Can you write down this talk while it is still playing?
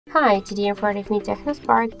Hi, today in front of me Tecno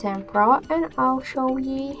Spark 10 Pro and I'll show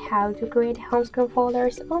you how to create home screen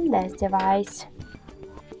folders on this device.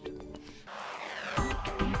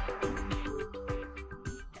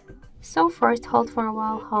 So first hold for a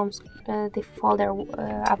while the folder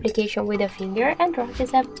application with a finger and drag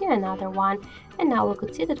this up to another one, and now we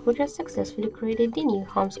could see that we just successfully created the new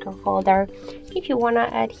home screen folder. If you wanna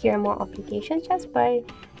add here more applications, just by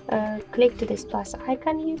click to this plus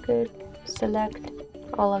icon, you could select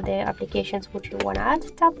all of the applications which you want to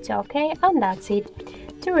add, tap to OK, and that's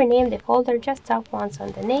it. To rename the folder, just tap once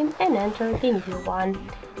on the name and enter the new one.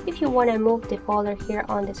 If you want to move the folder here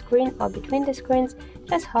on the screen or between the screens,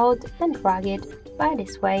 just hold and drag it by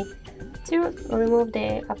this way. To remove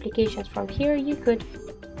the applications from here, you could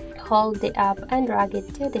hold the app and drag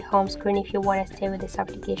it to the home screen if you want to stay with this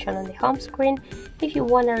application on the home screen. If you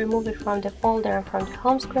want to remove it from the folder and from the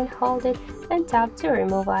home screen, hold it and tap to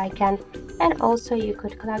remove icon. And also you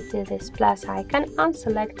could click to this plus icon and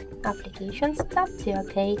select applications, tap to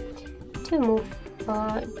OK to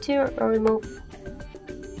remove.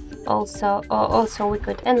 Also we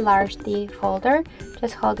could enlarge the folder.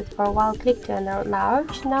 Just hold it for a while, click to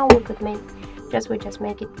enlarge. Now we could make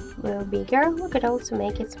make it bigger. We could also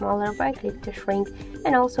make it smaller by click to shrink,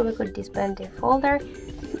 and also we could disband the folder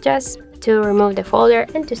just to remove the folder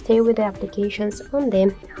and to stay with the applications on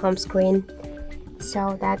the home screen.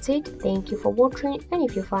 So that's it. Thank you for watching, and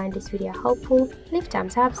if you find this video helpful, leave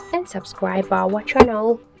thumbs up and subscribe our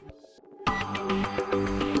channel.